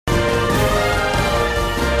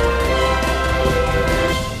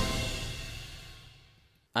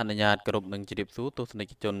អនុញ្ញាតគ្រប់នឹងជ្រាបសួរទស្សនិក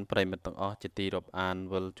ជនប្រិមិត្តទាំងអស់ជាទីរាប់អាន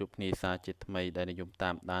វិលជួបគ្នាសារជាថ្មីដែលនិយមតា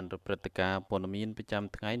មដានព្រឹត្តិការណ៍ព័ត៌មានប្រចាំ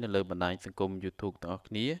ថ្ងៃនៅលើបណ្ដាញសង្គម YouTube ទាំងអស់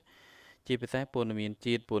គ្នាជាពិសេសព័ត៌មាន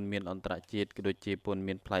ជាតិព័ត៌មានអន្តរជាតិក៏ដូចជាព័ត៌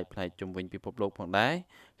មានផ្លែកៗជុំវិញពិភពលោកផងដែរ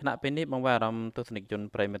ខណៈពេលនេះបងប្អូនអារម្មណ៍ទស្សនិកជន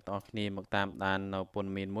ប្រិមិត្តទាំងអស់គ្នាមកតាមដាននៅព័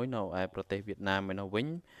ត៌មានមួយនៅឯប្រទេសវៀតណាមឯនោះវិញ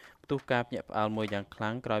ផ្ទុះការភ្ញាក់ផ្អើលមួយយ៉ាងខ្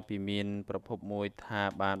លាំងក្រោយពីមានប្រភពមួយថា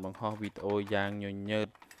បានបង្ហោះវីដេអូយ៉ាងញញើត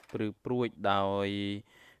ព្រឺព្រួចដោយ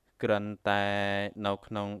គ្រាន់តែនៅ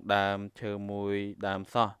ក្នុងដើមឈើមួយដើម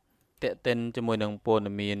សោះតេតិនជាមួយនឹងព័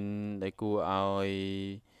ត៌មានដែលគួរឲ្យ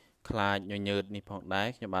ខ្លាចញញើតនេះផងដែរ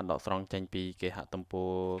ខ្ញុំបានដកស្រង់ចេញពីគេហទំព័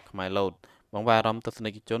រខ្មែរឡូតបងប្អូនអារម្មណ៍ទស្សនិ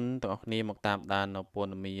កជនទាំងអស់គ្នាមកតាមដាននៅព័ត៌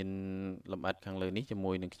មានលម្អិតខាងលើនេះជា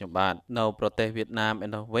មួយនឹងខ្ញុំបាទនៅប្រទេសវៀតណាមឯ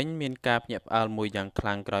នោះវិញមានការភ្ញាក់ផ្អើលមួយយ៉ាងខ្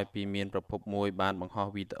លាំងក្រោយពីមានប្រភពមួយបានបង្ហោះ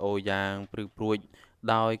វីដេអូយ៉ាងព្រឺព្រួច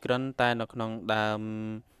ដោយគ្រាន់តែនៅក្នុងដើម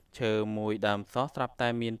ឈើមួយដើមសោះស្រាប់តែ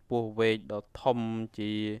មានពស់វែកដ៏ធំ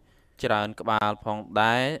ជាច្រើនក្បាលផង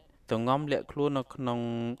ដែរទងំលាក់ខ្លួននៅក្នុង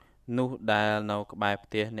នោះដែលនៅក្បែរផ្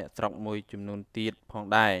ទះអ្នកស្រុកមួយចំនួនទៀតផង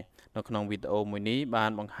ដែរនៅក្នុងវីដេអូមួយនេះបា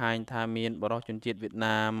នបង្ហាញថាមានបរិសុទ្ធជនជាតិវៀត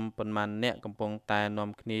ណាមប៉ុន្មានអ្នកកំពុងតែនាំ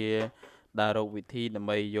គ្នាដើររកវិធីដើម្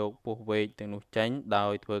បីយកពស់វែកទាំងនោះចេញដោ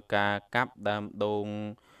យធ្វើការកាប់ដើមដូង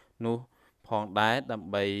នោះផងដែរដើម្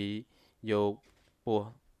បីយកពស់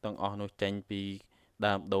ទាំងអស់នោះចេញពី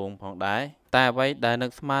ដើមដូងផងដែរតែអ្វីដែលនឹ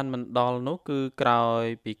កស្មានមិនដល់នោះគឺក្រោយ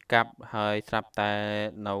ពីកាប់ហើយស្រាប់តែ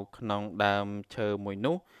នៅក្នុងដើមឈើមួយ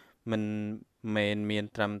នោះមិនមែនមាន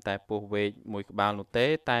ត្រឹមតែពស់វែកមួយក្បាលនោះទេ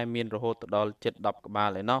តែមានរហូតដល់ជិត10ក្បាល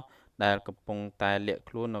ឯណោះដែលកំពុងតែលាក់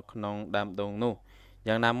ខ្លួននៅក្នុងដើមដូងនោះ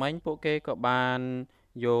យ៉ាងណាមិញពួកគេក៏បាន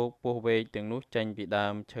យកពស់វែកទាំងនោះចេញពីដើ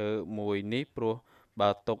មឈើមួយនេះព្រោះបើ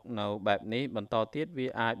ទុកនៅបែបនេះបន្តទៀតវា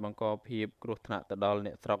អាចបង្កភាពគ្រោះថ្នាក់ទៅដល់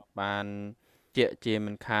អ្នកស្រុកបានជា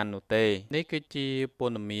មិនខាននោះទេនេះគឺជាព័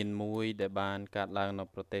ត៌មានមួយដែលបានកើតឡើងនៅ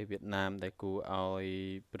ប្រទេសវៀតណាមដែលគួរឲ្យ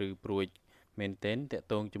ព្រឺព្រួចមែនទែនតាក់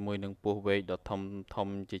ទងជាមួយនឹងពស់វែកដ៏ធំ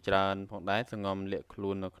ជាច្រើនផងដែរសង្ងំលាក់ខ្លួ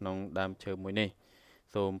ននៅក្នុងដើមឈើមួយនេះ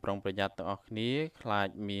សូមប្រុងប្រយ័ត្នទាំងអស់គ្នាខ្លាច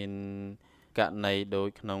មានករណីដូច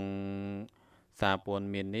ក្នុងសារព័ត៌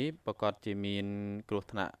មាននេះប្រកាសជាមានគ្រោះ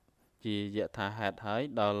ថ្នាក់ជាយថាហេតុហើយ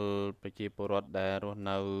ដល់ប្រជាពលរដ្ឋដែលរស់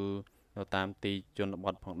នៅតាមទីជនប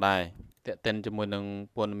ទផងដែរតេតិនជាមួយនឹង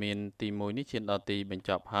ព័ត៌មានទី1នេះឈានដល់ទីបញ្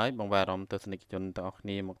ចប់ហើយបងប្អូនអារម្មណ៍ទស្សនិកជនទាំងអស់គ្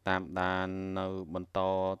នាមកតាមដាននៅបន្ត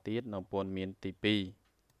ទៀតនៅព័ត៌មានទី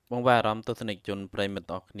2បងប្អូនអារម្មណ៍ទស្សនិកជនប្រិយមិត្ត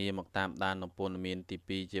ទាំងអស់គ្នាមកតាមដាននៅព័ត៌មានទី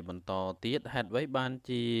2ជាបន្តទៀតហេតុអ្វីបាន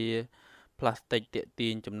ជាផ្លាស្ទិកទាក់ទា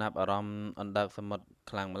ញចំណាប់អារម្មណ៍អណ្ដើកសមុទ្រ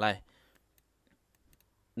ខ្លាំងម្ល៉េះ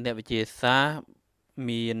អ្នកវិទ្យាសាស្ត្រ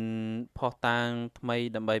មានភស្តុតាងថ្មី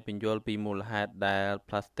ដើម្បីពន្យល់ពីមូលហេតុដែល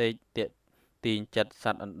ផ្លាស្ទិកទាក់ទាញចិត្តស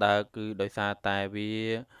ត្វអណ្ដើកគឺដោយសារតែវា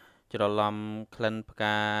ច្រឡំក្លិនផ្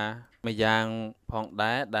កាម្យ៉ាងផង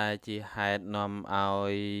ដែរដែលជាហេតុនាំឲ្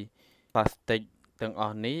យផ្លាស្ទិកទាំងអ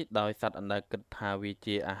ស់នេះដោយសត្វអណ្ដើកគិតថាវា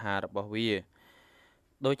ជាអាហាររបស់វា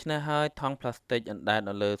ដូច្នេះហើយថង់ផ្លាស្ទិកអណ្ដែត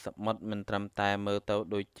នៅលើសមុទ្រមិនត្រឹមតែមើលទៅ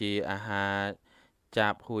ដូចជាអាហារចា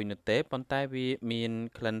បហួយនោះទេប៉ុន្តែវាមាន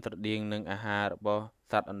ក្លិនស្រដៀងនឹងអាហាររបស់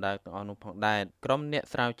សត្វអណ្ដើកទាំងអស់នោះផងដែរក្រុមអ្នក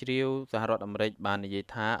ស្រាវជ្រាវសហរដ្ឋអាមេរិកបាននិយាយ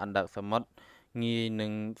ថាអណ្ដើកសមុទ្រងាយនឹ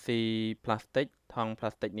ងស៊ីផ្លាស្ទិកថង់ផ្លា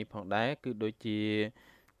ស្ទិកនេះផងដែរគឺដូចជា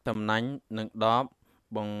តំណាញ់និងដប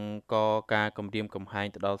បង្កការគំរាមកំហែង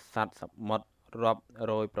ទៅដល់សត្វសមុទ្ររាប់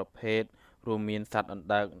រយប្រភេទរួមមានសត្វអណ្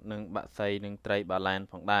ដើកនិងបក្សីនិងត្រីបាឡែន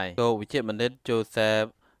ផងដែរគោវិជ្ជបណ្ឌិត Joseph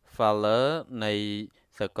Fowler នៃ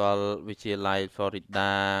សាកលវិទ្យាល័យ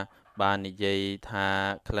Florida បាននិយាយថា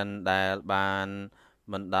ក្លិនដែលបាន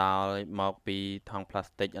បណ្ដាលមកពីថង់ផ្លា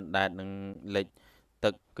ស្ទិកអណ្ដែតនិងលិច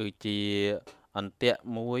ទឹកគឺជាអន្ទាក់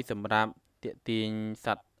មួយសម្រាប់ទាក់ទាញស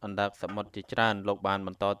ត្វអណ្ដើកសមុទ្រជាច្រើនលោកបានប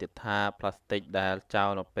ន្តទៀតថាផ្លាស្ទិកដែលចោល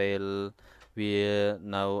នៅពេលវា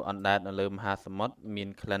នៅអណ្ដែតនៅលើមហាសមុទ្រមាន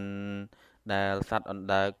ក្លិនដែលសត្វអណ្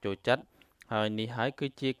ដើកចូលចិត្តហើយនេះហើយគឺ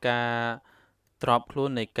ជាការទ្របខ្លួន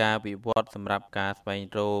នៃការវិវត្តសម្រាប់ការស្វែង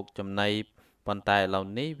រកចំណីប៉ុន្តែឥឡូវ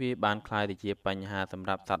នេះវាបានក្លាយទៅជាបញ្ហាសម្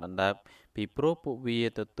រាប់សត្វអណ្ដើកពីព្រោះពួកវា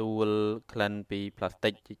ទទួលក្លិនពីផ្លាស្ទិ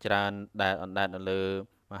កជាច្រើនដែលអណ្ដែតនៅលើ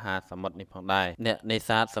មហាសមុទ្រនេះផងដែរអ្នកនេ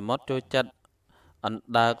សាទសមុទ្រចូលចិត្តអណ្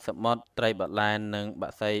ដើកសមុទ្រត្រីបាឡែននិងប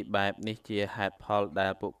ក្សីបែបនេះជាហេតុផលដែ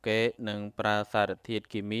លពួកគេនឹងប្រើសារធាតុ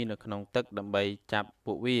គីមីនៅក្នុងទឹកដើម្បីចាប់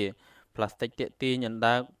ពួកវាផ្លាស្ទិកទាក់ទាញអណ្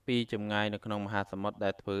ដើកពីចម្ងាយនៅក្នុងមហាសមុទ្រដែ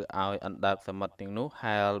លធ្វើឲ្យអណ្ដើកសមុទ្រទាំងនោះ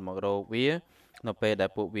ហែលមករកវានៅពេលដែល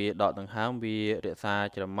ពួកវាដកដង្ហើមវារក្សា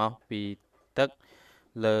ច្រមុះពីទឹក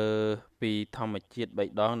លើពីធម្មជាតិ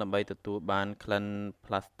3ដងដើម្បីទទួលបានក្លិន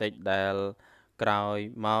ផ្លាស្ទិកដែលក្រោយ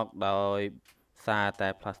មកដោយសារតែ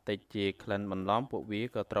ផ្លាស្ទិកជាក្លិនបន្លំពួកវា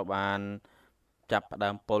ក៏ត្រូវបាន ចាប់ផ្ដើ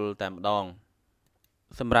មពុលតែម្ដង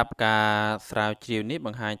សម្រាប់ការស្រាវជ្រាវនេះប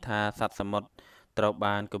ង្ហាញថាសត្វសមុទ្រត្រូវ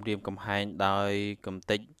បានគំរាមកំហែងដោយ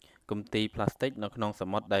កំទីផ្លាស្ទិកនៅក្នុងស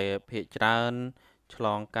មុទ្រដែលភាគច្រើនឆ្ល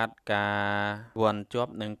ងកាត់ការវាន់ជា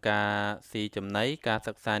ប់នឹងការស៊ីចំណីការ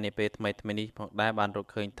សិក្សានាពេលថ្មីនេះផងដែរបានរក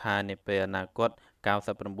ឃើញថានាពេលអនាគត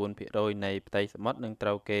 99% នៃផ្ទៃសមុទ្រនឹងត្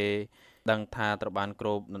រូវគេដឹងថាត្រូវបានគ្រ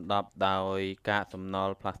បដណ្ដប់ដោយកាកសំណ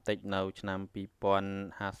ល់ផ្លាស្ទិកនៅឆ្នាំ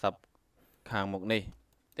2050ខាងមុខនេះ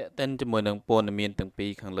តេតិនជាមួយនឹងព័ត៌មានទាំងពី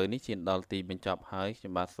រខាងលើនេះឈានដល់ទីបញ្ចប់ហើយខ្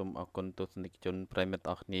ញុំបាទសូមអរគុណទស្សនិកជនប្រិយមិត្ត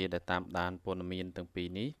អរគ្នាដែលតាមដានព័ត៌មានទាំងពីរ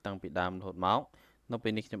នេះតាំងពីដើមរហូតមកនៅពេ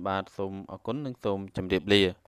លនេះខ្ញុំបាទសូមអរគុណនិងសូមជម្រាបលា